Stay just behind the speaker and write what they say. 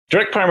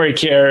Direct primary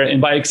care,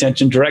 and by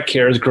extension, direct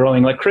care, is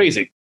growing like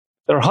crazy.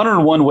 There are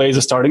 101 ways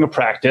of starting a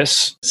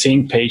practice,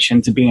 seeing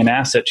patients, and being an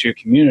asset to your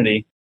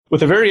community.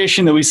 With the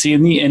variation that we see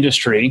in the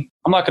industry,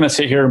 I'm not going to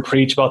sit here and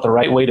preach about the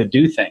right way to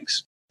do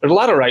things. There's a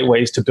lot of right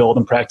ways to build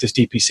and practice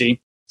DPC.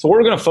 So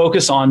we're going to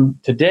focus on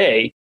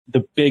today the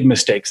big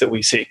mistakes that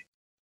we see.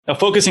 Now,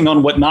 focusing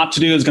on what not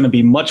to do is going to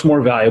be much more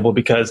valuable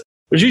because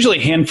there's usually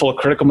a handful of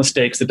critical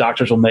mistakes that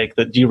doctors will make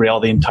that derail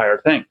the entire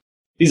thing.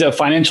 These have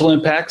financial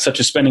impacts, such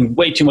as spending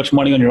way too much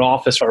money on your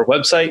office or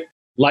website,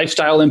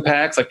 lifestyle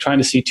impacts, like trying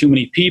to see too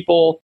many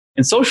people,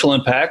 and social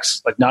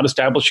impacts, like not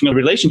establishing a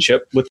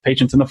relationship with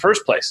patients in the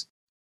first place.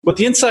 With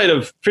the insight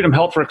of Freedom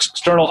HealthWorks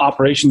External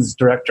Operations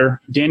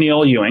Director,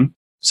 Danielle Ewing,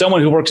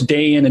 someone who works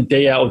day in and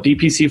day out with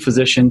DPC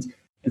physicians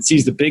and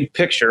sees the big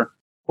picture,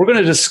 we're going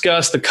to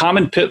discuss the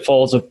common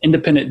pitfalls of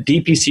independent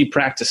DPC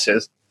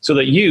practices so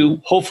that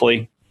you,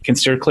 hopefully, can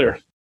steer clear.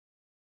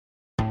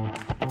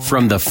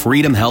 From the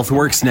Freedom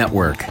HealthWorks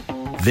Network,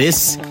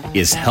 this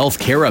is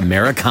Healthcare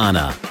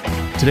Americana.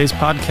 Today's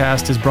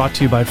podcast is brought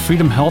to you by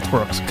Freedom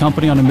HealthWorks, a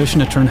company on a mission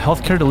to turn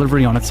healthcare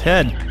delivery on its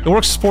head. It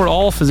works to support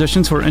all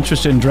physicians who are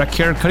interested in direct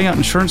care, cutting out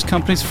insurance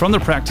companies from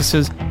their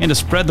practices, and to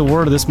spread the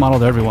word of this model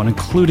to everyone,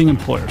 including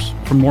employers.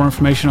 For more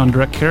information on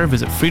direct care,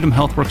 visit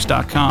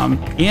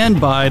freedomhealthworks.com, and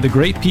by the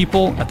great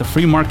people at the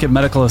Free Market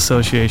Medical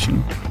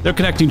Association. They're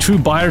connecting true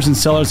buyers and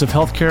sellers of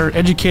healthcare,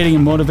 educating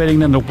and motivating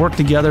them to work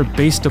together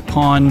based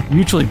upon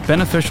mutually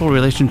beneficial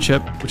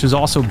relationship, which is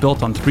also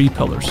built on 3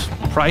 pillars: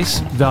 price,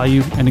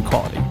 value, and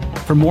equality.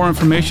 For more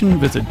information,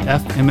 visit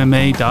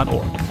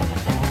fmma.org.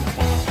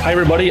 Hi,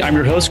 everybody. I'm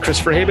your host,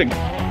 Christopher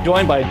Habig,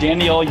 joined by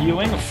Danielle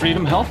Ewing of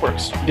Freedom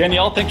HealthWorks.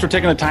 Danielle, thanks for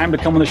taking the time to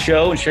come on the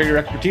show and share your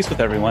expertise with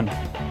everyone.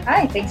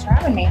 Hi, thanks for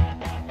having me.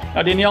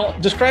 Now, Danielle,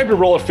 describe your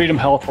role at Freedom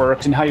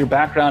HealthWorks and how your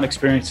background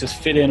experiences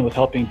fit in with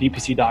helping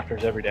DPC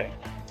doctors every day.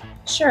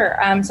 Sure.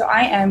 So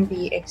I am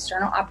the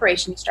External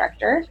Operations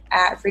Director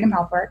at Freedom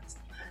HealthWorks.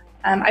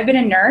 I've been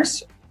a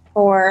nurse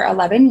for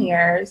 11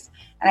 years.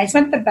 And I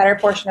spent the better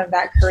portion of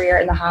that career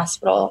in the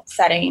hospital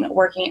setting,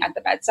 working at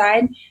the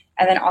bedside,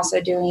 and then also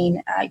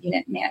doing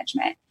unit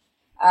management.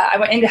 I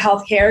went into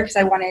healthcare because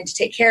I wanted to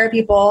take care of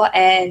people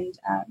and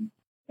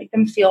make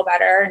them feel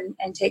better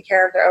and take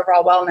care of their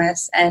overall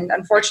wellness. And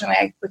unfortunately,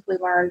 I quickly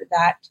learned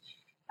that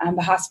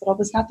the hospital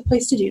was not the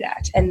place to do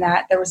that, and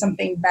that there was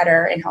something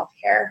better in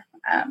healthcare.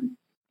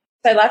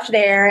 So I left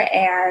there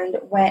and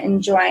went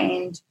and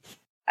joined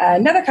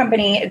another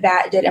company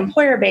that did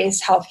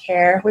employer-based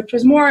healthcare, which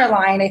was more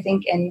aligned, I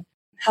think, in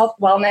health,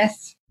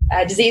 wellness,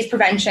 disease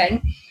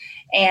prevention,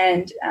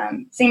 and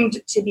seemed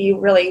to be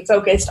really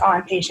focused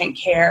on patient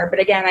care. But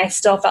again, I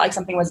still felt like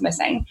something was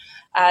missing.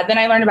 Then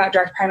I learned about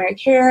direct primary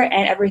care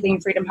and everything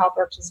Freedom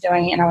HealthWorks was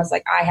doing, and I was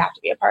like, I have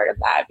to be a part of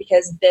that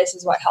because this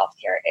is what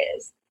healthcare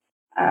is.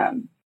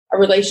 A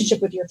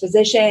relationship with your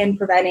physician,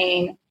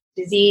 preventing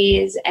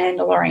disease, and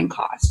lowering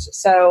costs.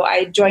 So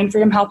I joined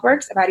Freedom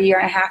HealthWorks about 1.5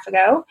 years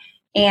ago.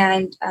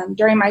 And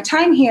during my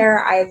time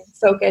here, I've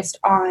focused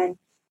on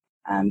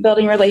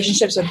building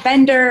relationships with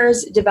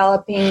vendors,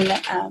 developing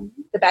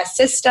the best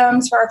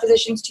systems for our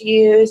physicians to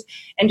use,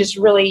 and just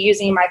really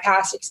using my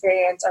past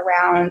experience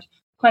around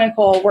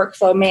clinical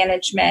workflow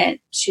management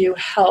to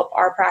help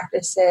our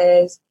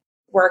practices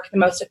work the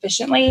most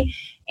efficiently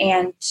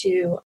and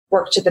to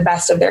work to the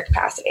best of their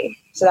capacity.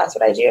 So that's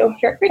what I do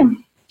here at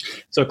Freedom.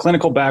 So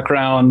clinical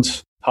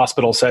background,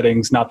 hospital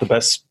settings, not the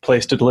best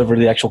place to deliver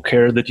the actual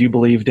care that you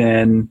believed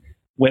in,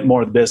 went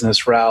more the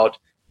business route,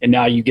 and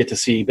now you get to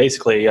see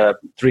basically a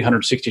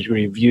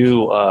 360-degree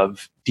view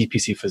of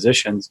DPC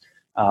physicians,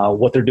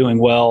 what they're doing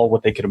well,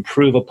 what they could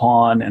improve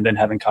upon, and then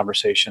having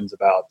conversations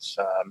about,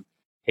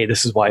 hey,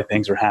 this is why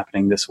things are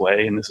happening this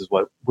way, and this is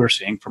what we're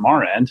seeing from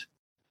our end.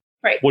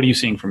 Right. What are you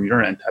seeing from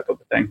your end type of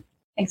a thing?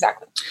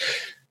 Exactly.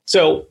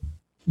 So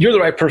you're the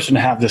right person to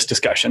have this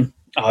discussion,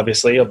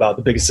 obviously, about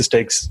the biggest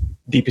mistakes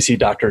DPC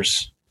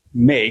doctors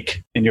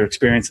make in your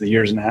experience of the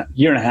year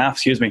and a half,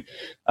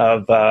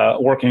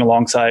 of working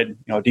alongside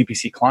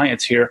DPC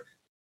clients here.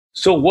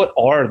 So what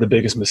are the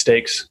biggest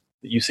mistakes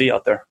that you see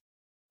out there?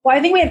 Well, I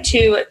think we have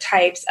 2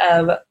 types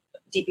of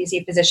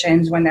DPC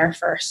physicians when they're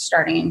first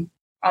starting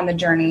on the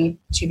journey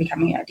to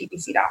becoming a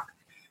DPC doc.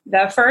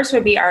 The first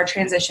would be our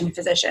transition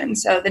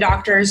physicians. So the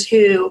doctors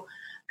who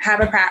have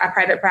a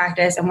private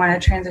practice and want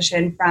to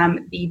transition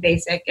from the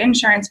basic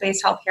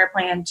insurance-based healthcare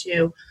plan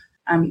to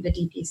the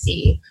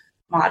DPC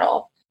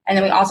model. And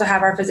then we also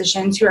have our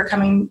physicians who are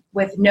coming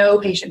with no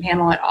patient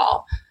panel at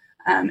all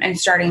and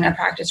starting a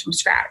practice from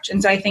scratch.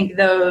 And so I think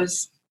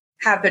those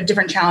have the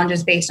different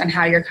challenges based on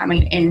how you're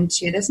coming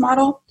into this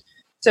model.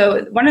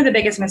 So one of the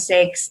biggest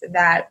mistakes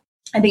that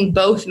I think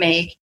both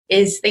make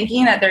is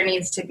thinking that there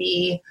needs to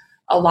be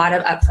a lot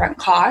of upfront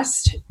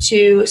cost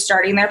to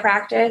starting their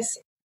practice.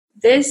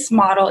 This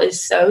model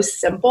is so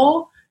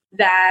simple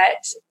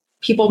that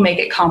people make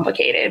it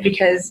complicated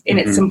because in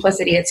its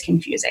simplicity, it's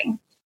confusing.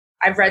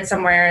 I've read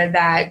somewhere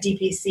that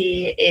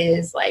DPC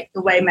is like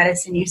the way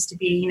medicine used to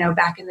be,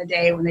 back in the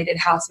day when they did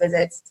house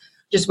visits,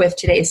 just with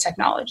today's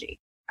technology.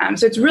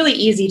 So it's really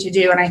easy to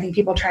do. And I think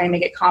people try and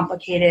make it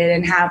complicated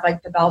and have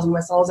like the bells and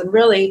whistles. And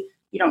really,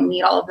 you don't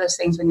need all of those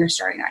things when you're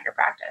starting out your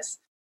practice.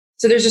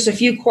 So there's just a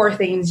few core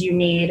things you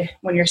need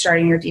when you're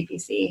starting your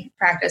DPC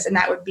practice. And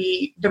that would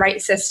be the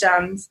right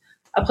systems,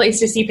 a place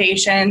to see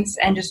patients,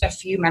 and just a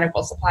few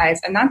medical supplies.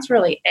 And that's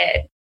really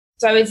it.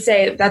 So I would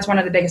say that's one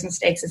of the biggest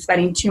mistakes, is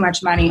spending too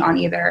much money on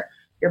either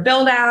your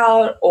build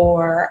out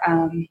or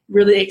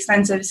really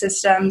expensive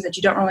systems that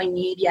you don't really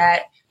need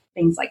yet,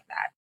 things like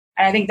that.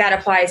 And I think that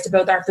applies to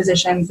both our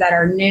physicians that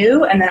are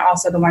new and then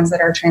also the ones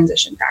that are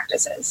transition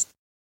practices.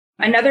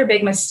 Another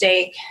big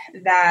mistake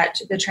that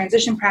the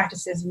transition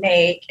practices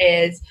make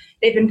is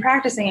they've been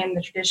practicing in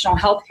the traditional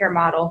healthcare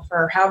model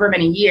for however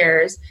many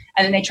years,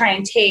 and then they try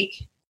and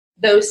take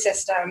those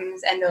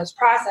systems and those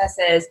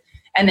processes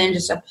and then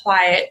just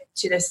apply it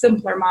to the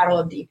simpler model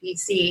of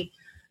DPC,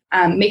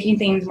 making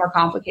things more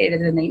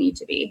complicated than they need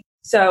to be.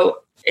 So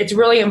it's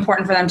really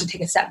important for them to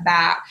take a step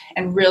back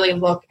and really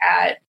look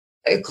at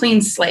a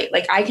clean slate.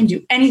 Like, I can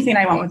do anything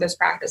I want with this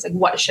practice. Like,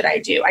 what should I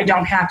do? I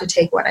don't have to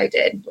take what I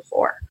did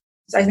before.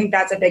 So I think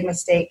that's a big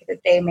mistake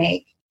that they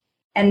make.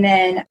 And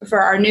then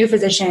for our new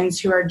physicians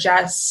who are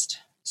just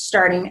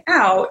starting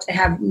out and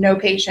have no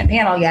patient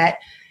panel yet,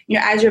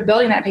 as you're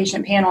building that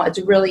patient panel, it's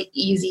really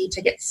easy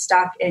to get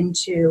stuck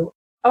into,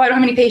 I don't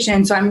have any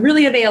patients, so I'm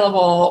really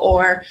available,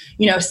 or,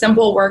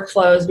 simple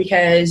workflows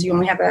because you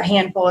only have a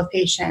handful of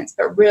patients.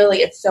 But really,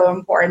 it's so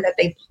important that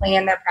they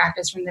plan their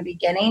practice from the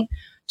beginning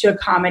to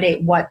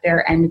accommodate what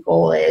their end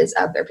goal is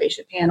of their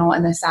patient panel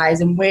and the size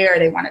and where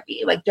they want to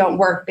be. Like, don't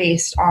work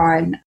based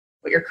on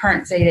what your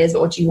current state is, but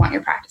what you want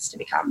your practice to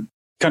become.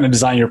 Kind of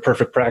design your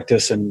perfect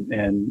practice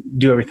and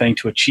do everything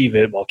to achieve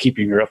it while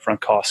keeping your upfront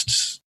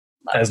costs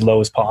as low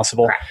as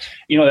possible. Correct.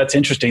 That's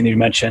interesting that you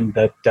mentioned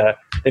that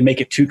they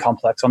make it too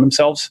complex on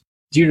themselves.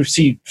 Do you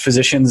see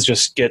physicians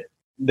just get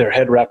their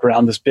head wrapped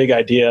around this big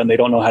idea and they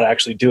don't know how to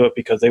actually do it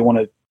because they want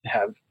to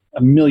have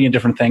a million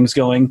different things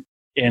going,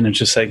 and it's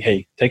just saying,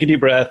 hey, take a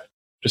deep breath,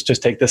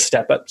 just take this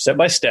step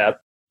by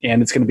step,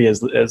 and it's going to be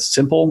as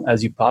simple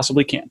as you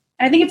possibly can.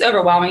 And I think it's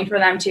overwhelming for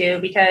them too,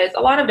 because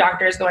a lot of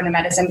doctors go into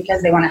medicine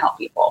because they want to help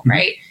people,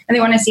 right? And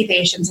they want to see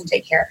patients and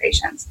take care of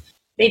patients.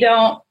 They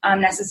don't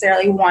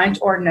necessarily want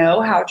or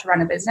know how to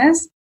run a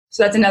business.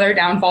 So that's another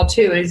downfall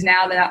too, is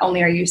now that not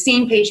only are you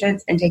seeing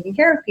patients and taking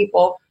care of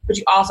people, but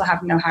you also have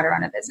to know how to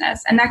run a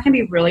business. And that can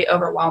be really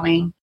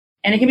overwhelming,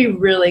 and it can be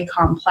really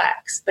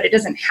complex, but it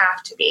doesn't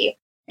have to be.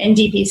 In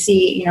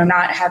DPC,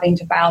 not having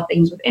to file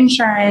things with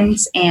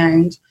insurance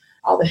and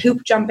all the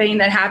hoop jumping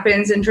that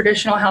happens in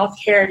traditional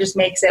healthcare just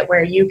makes it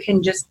where you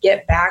can just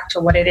get back to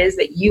what it is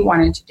that you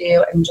wanted to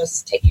do and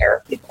just take care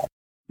of people.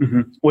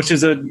 Mm-hmm. Which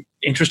is an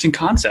interesting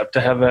concept,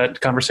 to have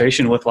that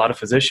conversation with a lot of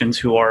physicians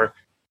who are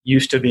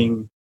used to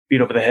being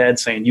beat over the head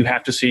saying you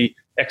have to see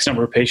X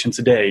number of patients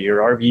a day, your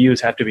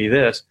RVUs have to be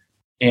this,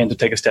 and to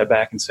take a step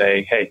back and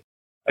say, hey,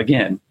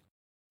 again,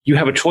 you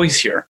have a choice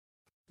here.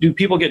 Do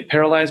people get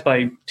paralyzed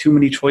by too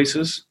many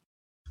choices?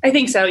 I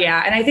think so,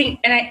 yeah. And I think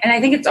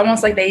it's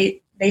almost like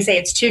they say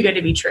it's too good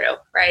to be true,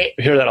 right?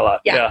 I hear that a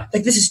lot. Yeah.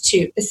 Like, this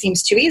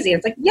seems too easy.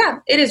 It's like, yeah,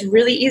 it is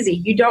really easy.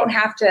 You don't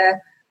have to,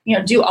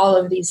 do all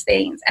of these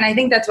things. And I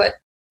think that's what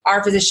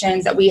our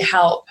physicians that we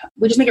help,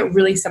 we just make it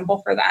really simple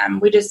for them.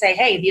 We just say,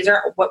 hey, these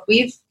are what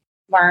we've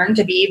learned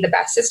to be the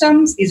best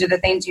systems. These are the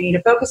things you need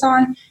to focus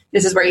on.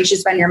 This is where you should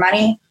spend your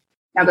money.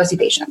 Now go see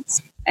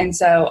patients. And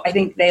so I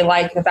think they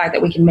like the fact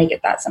that we can make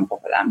it that simple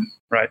for them.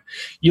 Right.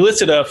 You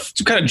listed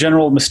some kind of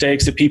general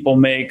mistakes that people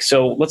make.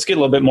 So let's get a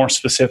little bit more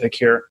specific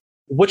here.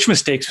 Which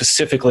mistakes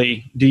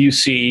specifically do you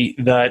see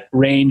that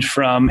range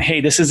from,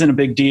 hey, this isn't a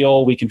big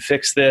deal, we can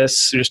fix this,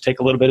 so just take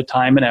a little bit of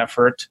time and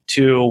effort,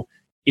 to,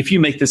 if you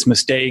make this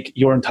mistake,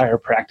 your entire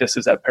practice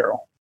is at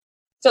peril?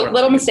 So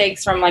little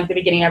mistakes from like the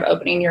beginning of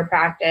opening your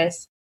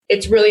practice.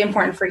 It's really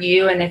important for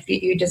you, and if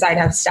you decide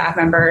to have staff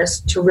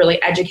members, to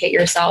really educate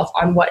yourself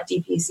on what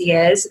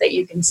DPC is so that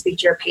you can speak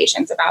to your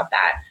patients about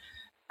that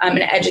and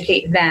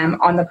educate them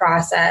on the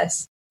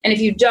process. And if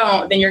you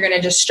don't, then you're going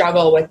to just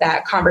struggle with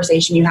that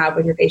conversation you have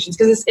with your patients,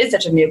 because this is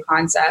such a new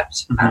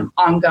concept,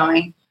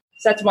 ongoing.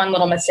 So that's one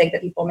little mistake that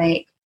people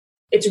make.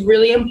 It's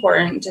really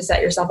important to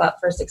set yourself up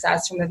for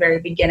success from the very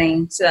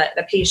beginning so that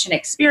the patient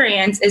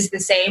experience is the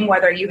same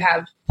whether you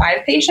have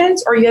 5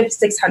 patients or you have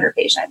 600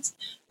 patients.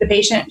 The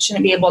patient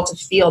shouldn't be able to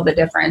feel the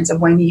difference of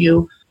when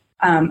you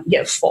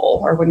get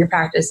full or when your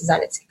practice is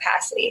at its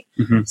capacity.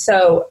 Mm-hmm.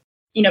 So,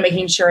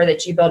 making sure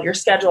that you build your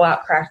schedule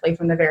out correctly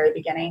from the very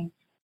beginning,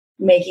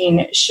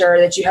 making sure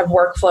that you have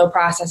workflow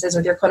processes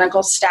with your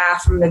clinical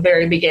staff from the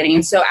very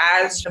beginning. So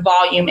as the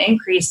volume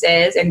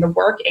increases and the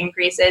work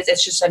increases,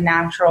 it's just a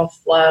natural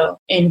flow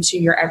into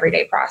your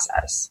everyday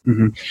process.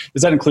 Mm-hmm.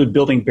 Does that include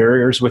building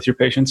barriers with your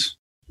patients?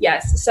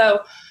 Yes.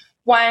 So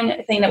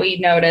one thing that we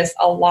notice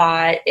a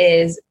lot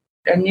is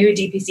a new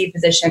DPC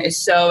physician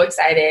is so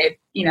excited,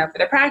 for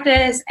their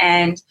practice,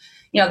 and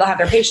they'll have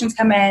their patients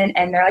come in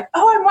and they're like,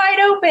 oh, I'm wide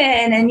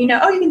open. And, you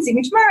can see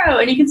me tomorrow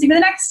and you can see me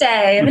the next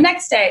day and the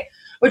next day,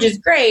 which is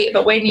great.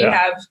 But when you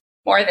have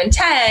more than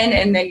 10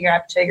 and then you're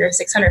up to your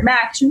 600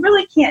 max, you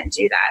really can't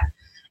do that.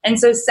 And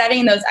so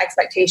setting those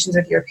expectations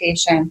with your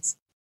patients,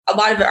 a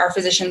lot of our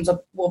physicians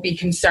will be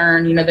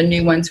concerned, the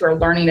new ones who are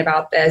learning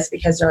about this,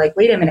 because they're like,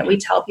 wait a minute, we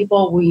tell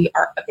people we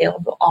are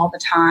available all the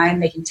time.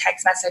 They can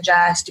text message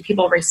us. Do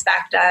people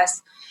respect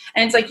us?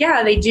 And it's like,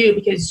 yeah, they do,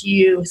 because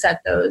you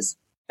set those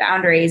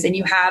boundaries and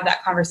you have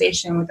that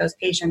conversation with those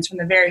patients from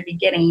the very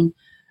beginning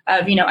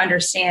of,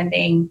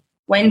 understanding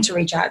when to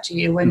reach out to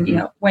you,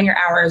 when, when your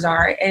hours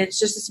are. And it's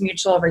just this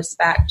mutual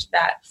respect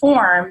that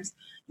forms,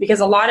 because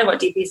a lot of what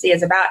DPC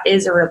is about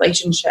is a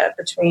relationship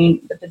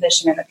between the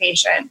physician and the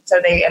patient.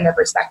 So they end up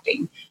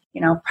respecting,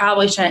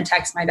 probably shouldn't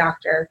text my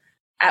doctor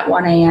at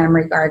 1 a.m.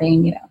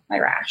 regarding, my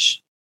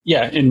rash.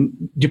 Yeah.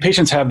 And do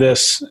patients have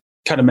this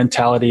kind of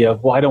mentality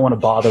of, well, I don't want to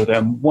bother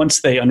them,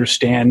 once they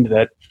understand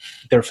that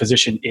their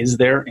physician is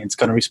there and it's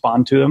going to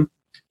respond to them?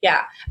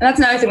 Yeah. And that's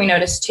another thing we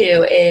noticed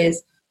too,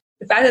 is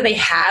the fact that they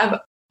have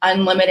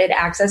unlimited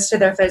access to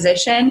their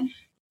physician.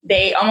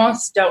 They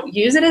almost don't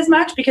use it as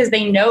much because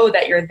they know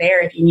that you're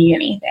there if you need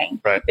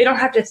anything. Right. They don't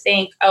have to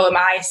think, oh, am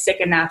I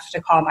sick enough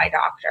to call my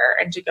doctor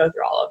and to go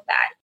through all of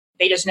that?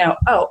 They just know,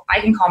 oh,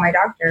 I can call my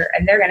doctor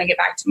and they're going to get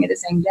back to me the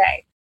same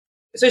day.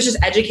 So it's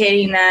just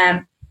educating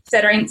them,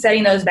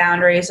 setting those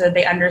boundaries so that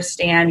they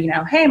understand,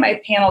 hey,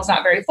 my panel's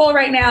not very full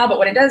right now, but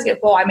when it does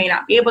get full, I may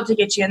not be able to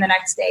get you in the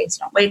next day,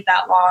 so don't wait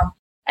that long.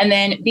 And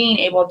then being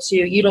able to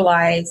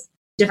utilize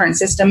different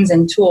systems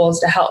and tools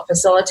to help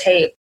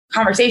facilitate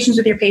conversations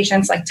with your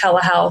patients, like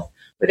telehealth,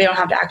 where they don't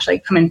have to actually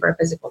come in for a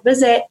physical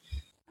visit.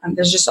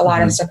 There's just a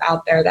lot of stuff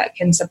out there that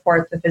can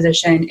support the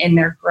physician in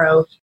their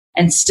growth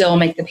and still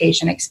make the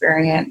patient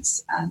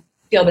experience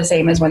feel the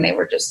same as when they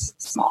were just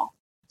small.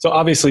 So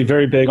obviously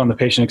very big on the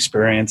patient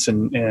experience.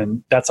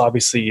 And that's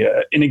obviously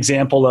an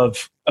example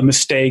of a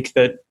mistake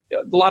that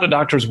a lot of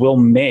doctors will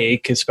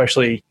make,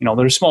 especially,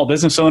 they're small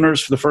business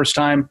owners for the first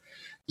time.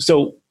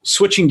 So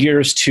switching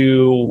gears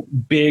to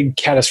big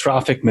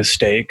catastrophic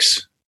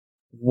mistakes,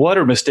 what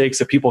are mistakes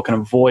that people can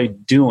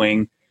avoid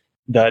doing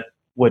that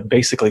would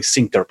basically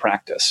sink their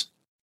practice?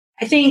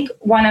 I think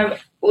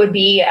would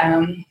be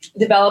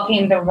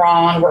developing the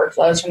wrong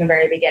workflows from the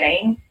very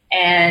beginning.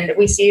 And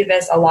we see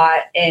this a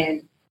lot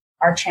in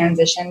our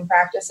transition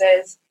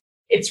practices.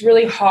 It's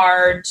really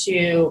hard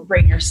to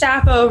bring your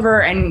staff over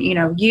and,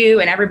 you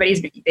and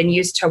everybody's been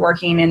used to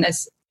working in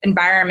this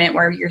environment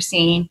where you're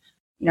seeing,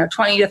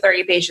 20 to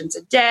 30 patients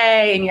a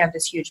day and you have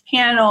this huge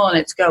panel and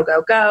it's go,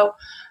 go, go.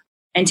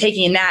 And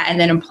taking that and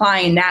then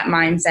applying that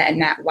mindset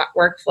and that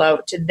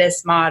workflow to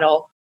this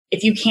model,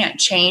 if you can't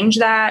change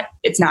that,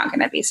 it's not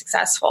going to be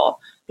successful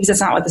because that's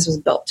not what this was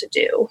built to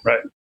do.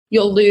 Right.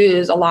 You'll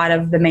lose a lot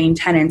of the main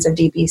tenets of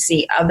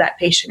DPC, of that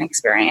patient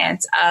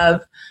experience,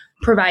 of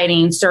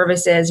providing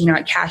services,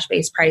 at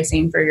cash-based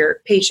pricing for your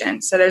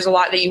patients. So there's a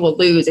lot that you will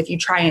lose if you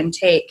try and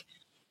take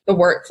the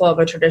workflow of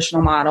a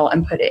traditional model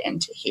and put it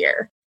into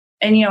here.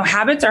 And,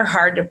 habits are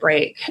hard to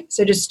break.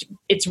 So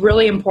it's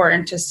really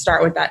important to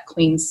start with that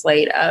clean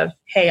slate of,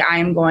 hey,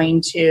 I'm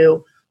going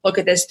to look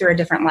at this through a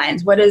different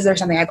lens. Is there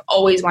something I've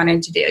always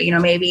wanted to do?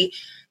 Maybe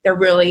they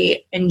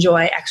really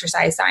enjoy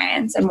exercise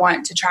science and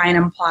want to try and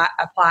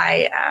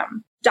apply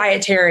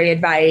dietary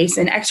advice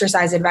and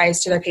exercise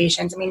advice to their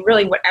patients.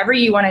 Really, whatever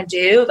you want to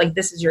do,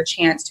 this is your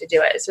chance to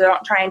do it. So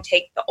don't try and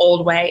take the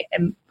old way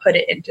and put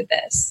it into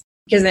this,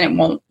 because then it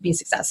won't be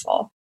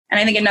successful. And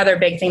I think another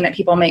big thing that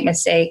people make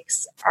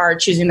mistakes are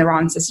choosing the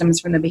wrong systems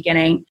from the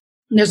beginning.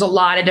 There's a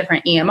lot of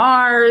different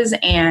EMRs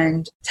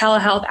and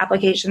telehealth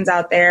applications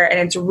out there,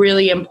 and it's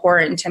really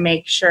important to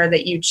make sure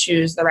that you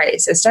choose the right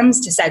systems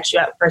to set you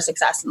up for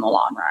success in the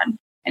long run.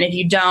 And if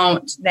you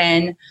don't,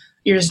 then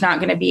you're just not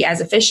going to be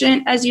as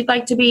efficient as you'd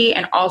like to be.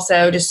 And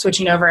also just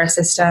switching over a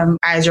system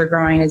as you're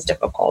growing is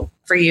difficult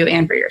for you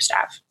and for your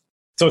staff.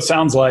 So it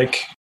sounds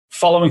like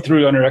following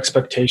through on your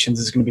expectations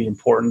is going to be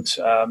important.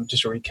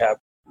 Just to recap,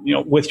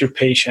 with your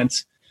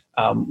patients,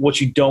 what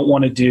you don't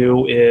want to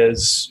do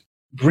is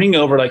bring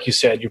over, like you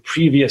said, your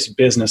previous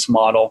business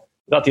model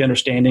without the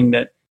understanding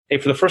that, hey,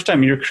 for the first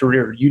time in your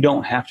career, you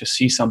don't have to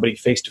see somebody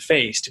face to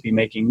face to be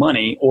making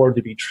money or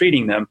to be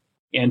treating them,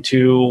 and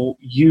to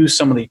use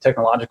some of the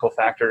technological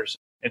factors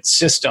and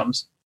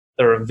systems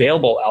that are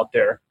available out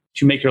there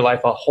to make your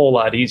life a whole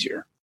lot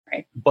easier.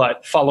 Right.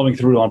 But following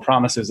through on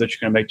promises that you're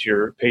going to make to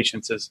your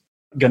patients is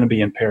going to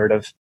be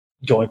imperative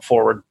going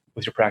forward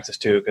with your practice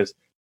too, because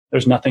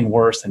there's nothing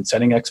worse than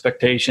setting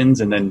expectations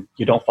and then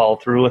you don't follow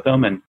through with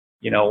them. And,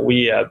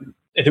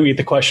 I think we get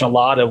the question a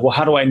lot of, well,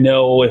 how do I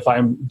know if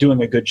I'm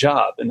doing a good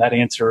job? And that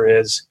answer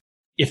is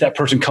if that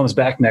person comes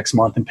back next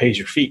month and pays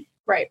your fee.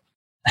 Right.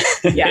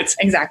 Yeah,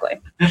 exactly.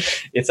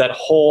 It's that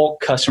whole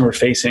customer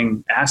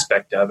facing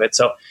aspect of it.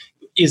 So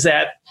is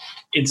that,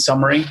 in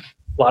summary,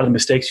 a lot of the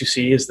mistakes you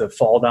see is the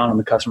fall down on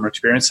the customer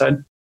experience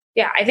side?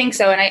 Yeah, I think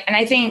so. And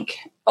I think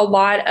a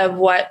lot of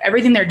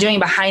everything they're doing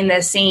behind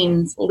the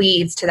scenes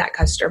leads to that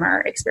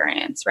customer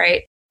experience,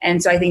 right?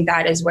 And so I think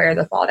that is where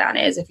the fall down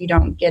is. If you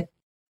don't get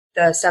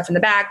the stuff in the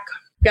back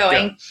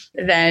going,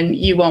 then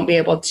you won't be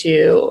able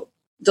to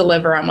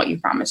deliver on what you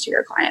promised to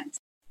your clients.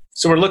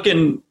 So we're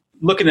looking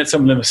at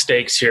some of the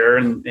mistakes here,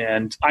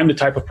 and I'm the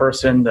type of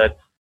person that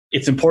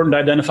It's important to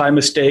identify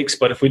mistakes,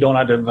 but if we don't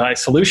identify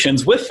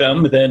solutions with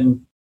them,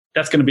 then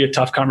that's going to be a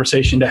tough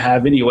conversation to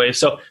have anyway.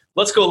 So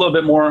let's go a little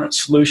bit more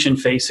solution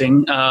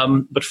facing.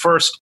 But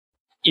first,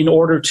 in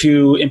order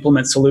to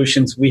implement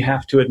solutions, we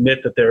have to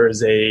admit that there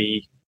is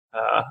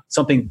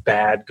something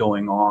bad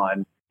going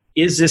on.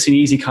 Is this an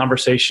easy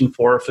conversation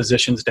for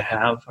physicians to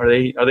have? Are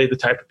they the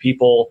type of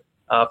people,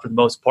 for the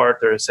most part,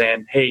 they're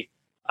saying, hey,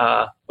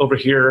 over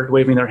here,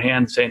 waving their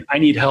hand, saying, I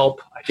need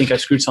help. I think I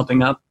screwed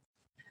something up.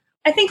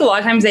 I think a lot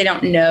of times they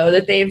don't know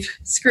that they've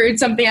screwed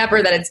something up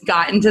or that it's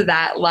gotten to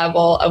that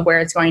level of where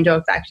it's going to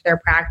affect their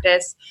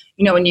practice.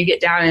 When you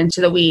get down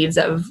into the weeds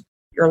of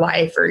your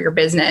life or your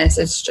business,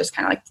 it's just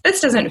kind of like,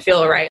 this doesn't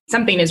feel right.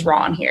 Something is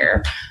wrong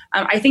here.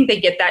 I think they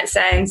get that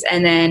sense.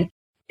 And then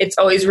it's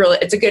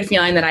a good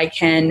feeling that I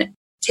can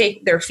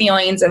take their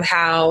feelings of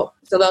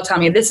so they'll tell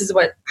me, this is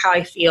how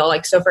I feel.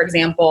 Like, so for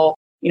example,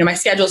 my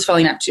schedule is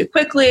filling up too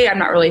quickly. I'm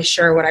not really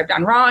sure what I've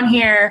done wrong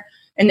here.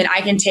 And then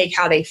I can take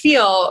how they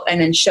feel and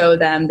then show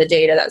them the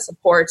data that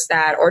supports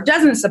that or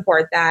doesn't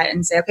support that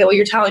and say, okay, well,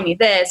 you're telling me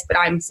this, but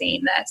I'm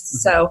seeing this. Mm-hmm.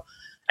 So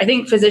I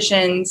think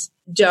physicians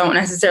don't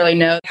necessarily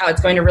know how it's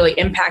going to really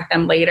impact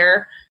them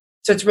later.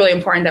 So it's really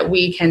important that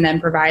we can then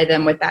provide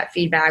them with that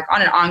feedback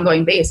on an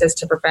ongoing basis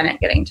to prevent it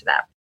getting to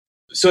that.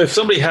 So if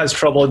somebody has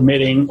trouble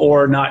admitting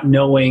or not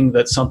knowing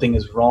that something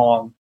is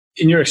wrong,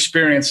 in your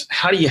experience,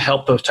 how do you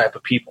help those type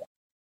of people?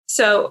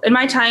 So in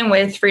my time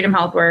with Freedom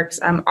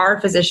HealthWorks, our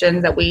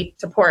physicians that we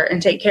support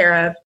and take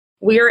care of,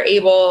 we are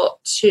able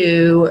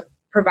to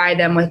provide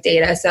them with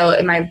data. So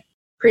in my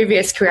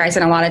previous career, I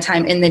spent a lot of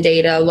time in the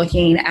data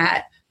looking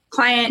at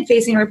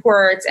client-facing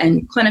reports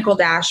and clinical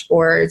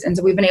dashboards. And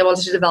so we've been able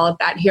to develop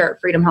that here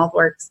at Freedom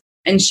HealthWorks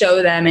and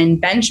show them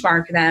and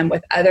benchmark them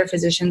with other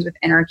physicians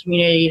within our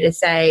community to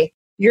say,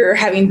 you're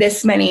having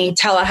this many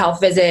telehealth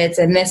visits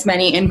and this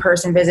many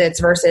in-person visits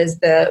versus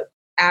the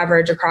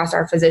average across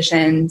our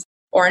physicians.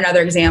 Or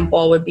another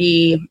example would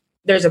be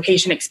there's a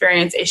patient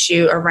experience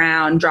issue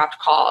around dropped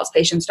calls.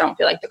 Patients don't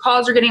feel like the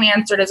calls are getting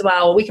answered as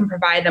well. We can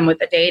provide them with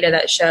the data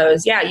that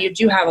shows, yeah, you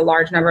do have a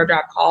large number of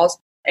dropped calls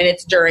and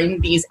it's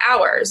during these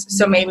hours.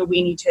 So maybe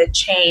we need to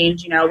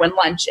change, when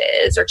lunch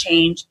is, or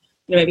change,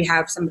 maybe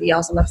have somebody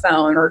else on the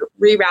phone or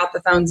reroute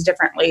the phones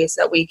differently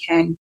so that we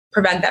can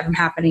prevent that from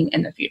happening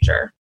in the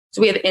future.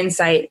 So we have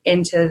insight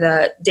into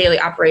the daily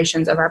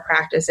operations of our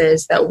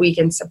practices that we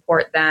can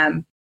support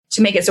them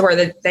to make it so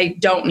where they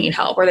don't need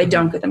help or they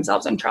don't get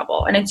themselves in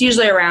trouble. And it's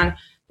usually around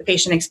the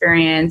patient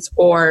experience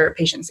or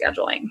patient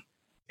scheduling.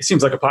 It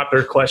seems like a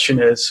popular question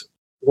is,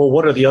 well,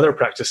 what are the other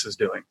practices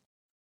doing?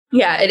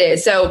 Yeah, it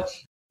is. So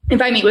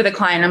if I meet with a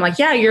client, I'm like,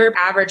 yeah, your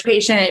average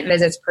patient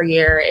visits per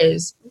year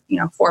is,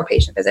 4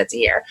 patient visits a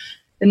year.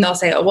 Then they'll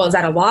say, oh, well, is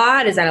that a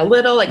lot? Is that a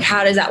little? Like,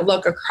 how does that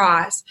look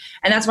across?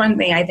 And that's one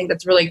thing I think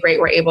that's really great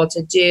we're able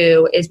to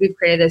do is we've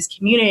created this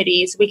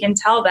community so we can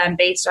tell them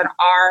based on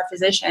our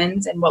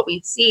physicians and what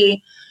we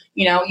see,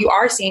 you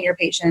are seeing your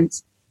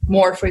patients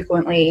more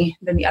frequently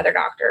than the other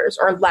doctors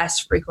or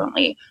less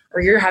frequently,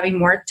 or you're having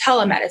more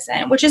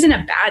telemedicine, which isn't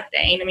a bad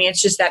thing. I mean,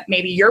 it's just that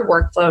maybe your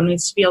workflow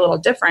needs to be a little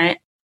different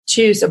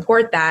to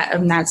support that.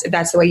 And that's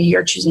the way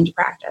you're choosing to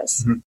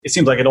practice. Mm-hmm. It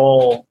seems like it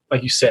all,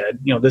 like you said,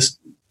 this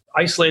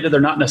isolated, they're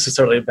not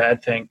necessarily a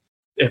bad thing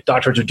if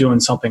doctors are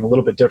doing something a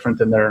little bit different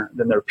than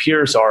their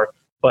peers are.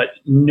 But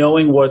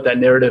knowing what that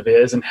narrative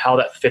is and how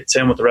that fits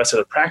in with the rest of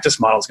the practice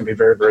model is going to be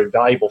very, very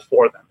valuable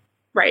for them.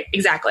 Right,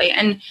 exactly.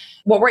 And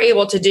what we're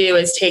able to do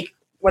is take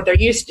what they're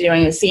used to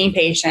doing is seeing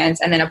patients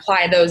and then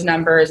apply those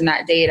numbers and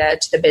that data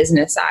to the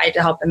business side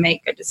to help them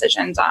make good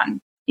decisions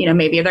on,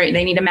 maybe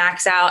they need to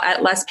max out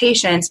at less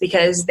patients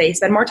because they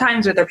spend more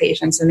time with their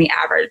patients than the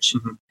average.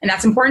 Mm-hmm. And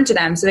that's important to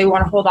them. So they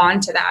want to hold on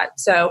to that.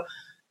 So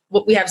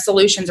we have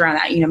solutions around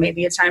that.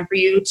 Maybe it's time for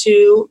you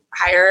to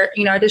hire,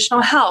 additional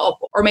help.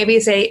 Or maybe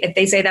if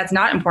they say that's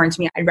not important to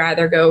me, I'd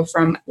rather go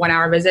from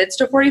 1-hour visits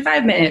to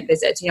 45-minute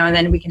visits, and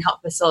then we can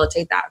help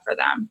facilitate that for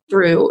them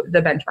through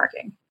the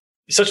benchmarking.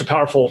 It's such a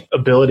powerful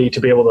ability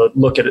to be able to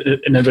look at an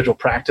individual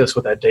practice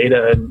with that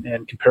data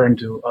and comparing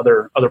to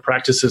other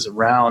practices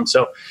around.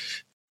 So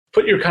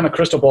put your kind of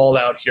crystal ball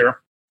out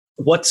here.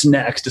 What's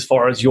next as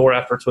far as your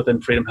efforts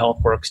within Freedom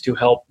HealthWorks to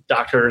help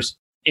doctors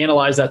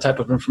analyze that type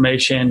of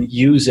information,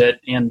 use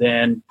it, and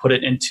then put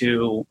it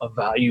into a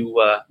value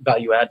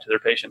add to their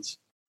patients?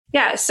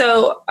 Yeah,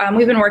 so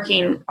we've been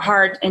working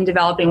hard in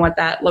developing what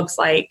that looks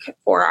like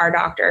for our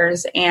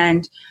doctors.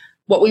 And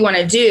what we want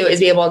to do is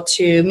be able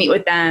to meet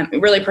with them,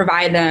 really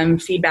provide them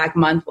feedback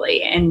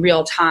monthly in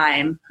real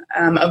time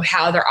of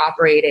how they're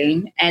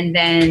operating, and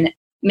then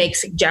make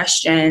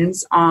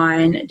suggestions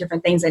on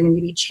different things that need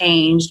to be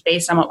changed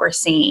based on what we're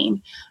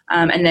seeing.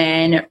 And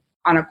then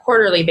on a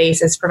quarterly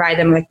basis, provide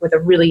them with a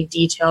really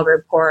detailed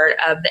report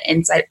of the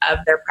insight of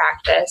their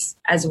practice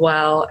as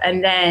well.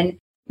 And then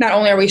not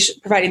only are we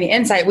providing the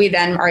insight, we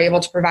then are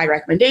able to provide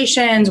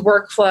recommendations,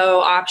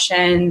 workflow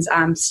options,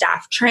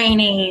 staff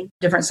training,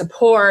 different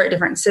support,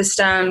 different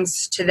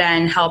systems to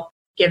then help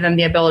give them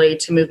the ability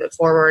to move it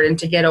forward and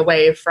to get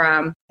away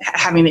from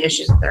having the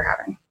issues that they're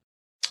having.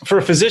 For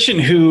a physician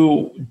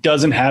who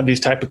doesn't have these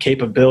type of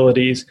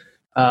capabilities,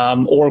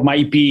 or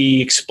might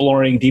be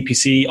exploring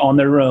DPC on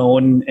their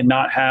own and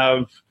not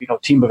have a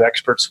team of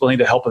experts willing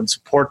to help and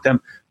support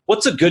them,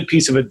 what's a good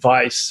piece of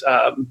advice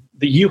that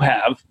you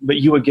have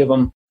that you would give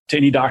them to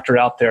any doctor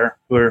out there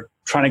who are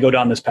trying to go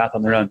down this path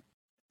on their own?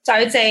 So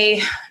I would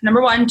say,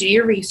 number one, do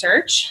your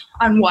research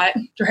on what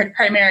direct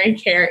primary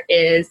care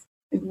is.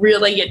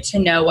 Really get to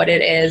know what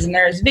it is. And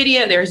there's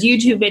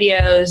YouTube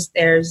videos,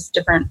 there's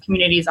different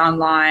communities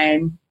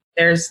online.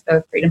 There's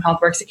the Freedom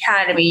HealthWorks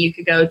Academy you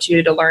could go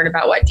to learn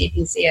about what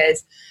DPC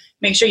is.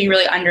 Make sure you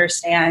really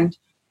understand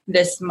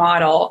this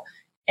model.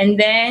 And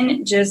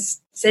then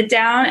just sit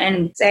down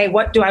and say,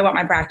 what do I want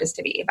my practice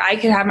to be? If I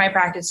could have my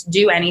practice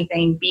do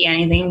anything, be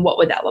anything, what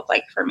would that look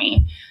like for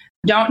me?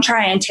 Don't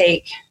try and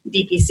take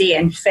DPC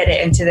and fit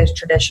it into this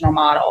traditional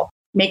model.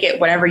 Make it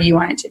whatever you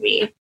want it to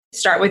be.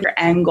 Start with your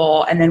end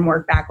goal and then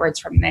work backwards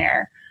from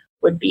there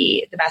would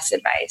be the best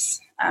advice.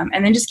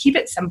 And then just keep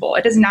it simple.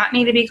 It does not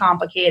need to be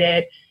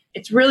complicated.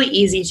 It's really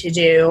easy to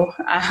do.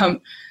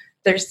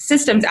 There's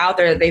systems out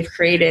there that they've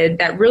created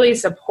that really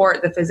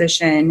support the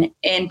physician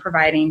in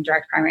providing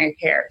direct primary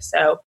care.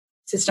 So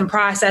system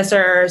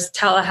processors,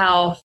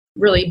 telehealth,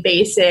 really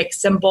basic,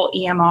 simple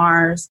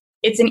EMRs.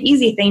 It's an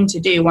easy thing to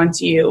do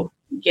once you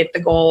get the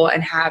goal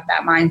and have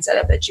that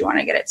mindset of that you want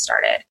to get it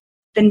started.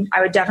 Then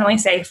I would definitely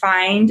say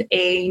find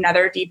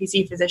another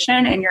DPC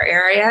physician in your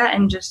area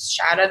and just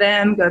shadow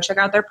them, go check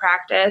out their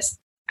practice,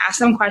 ask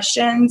them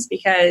questions,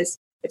 because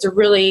it's a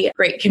really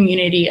great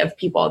community of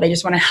people. They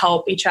just want to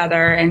help each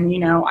other. And,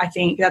 I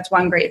think that's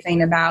one great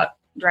thing about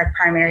direct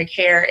primary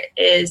care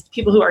is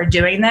people who are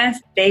doing this,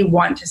 they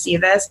want to see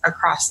this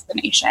across the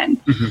nation.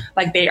 Mm-hmm.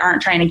 Like they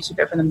aren't trying to keep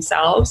it for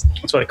themselves.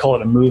 That's why they call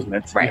it a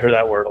movement. Right. You hear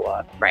that word a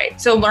lot.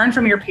 Right. So learn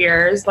from your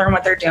peers, learn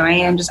what they're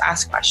doing, and just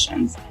ask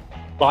questions.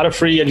 A lot of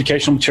free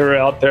educational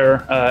material out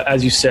there,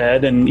 as you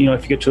said. And,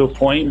 if you get to a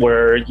point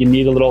where you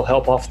need a little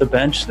help off the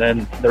bench,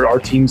 then there are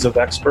teams of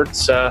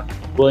experts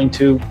willing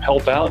to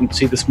help out and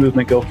see this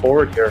movement go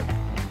forward here.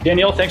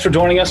 Danielle, thanks for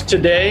joining us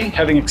today.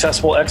 Having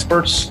accessible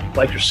experts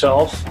like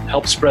yourself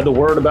help spread the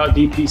word about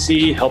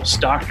DPC, helps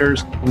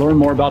doctors learn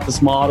more about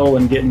this model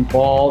and get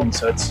involved. And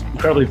so it's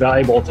incredibly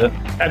valuable to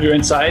have your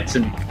insights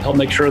and help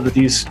make sure that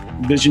these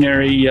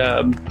visionary,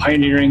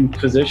 pioneering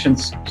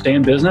physicians stay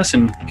in business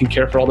and can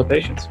care for all the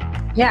patients.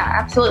 Yeah,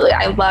 absolutely.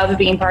 I love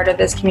being part of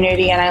this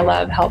community, and I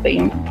love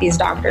helping these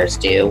doctors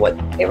do what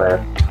they were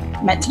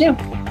meant to do.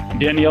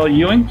 Danielle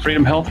Ewing,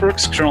 Freedom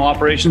HealthWorks External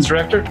Operations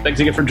Director.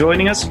 Thanks again for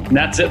joining us. And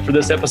that's it for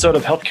this episode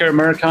of Healthcare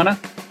Americana.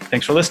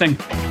 Thanks for listening.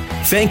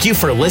 Thank you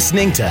for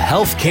listening to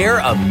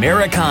Healthcare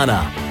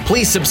Americana.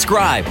 Please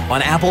subscribe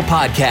on Apple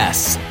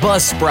Podcasts,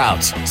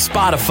 Buzzsprout,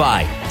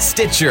 Spotify,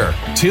 Stitcher,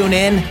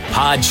 TuneIn,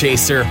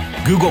 Podchaser,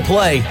 Google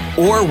Play,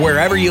 or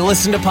wherever you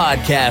listen to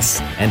podcasts.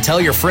 And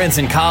tell your friends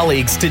and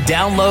colleagues to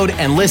download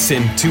and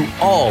listen to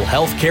all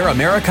Healthcare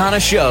Americana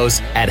shows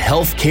at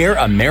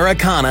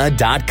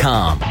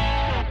healthcareamericana.com.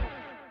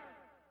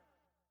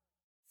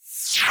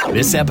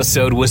 This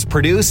episode was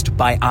produced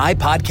by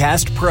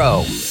iPodcast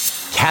Pro.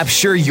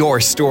 Capture your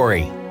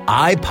story.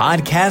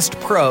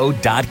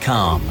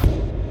 iPodcastPro.com.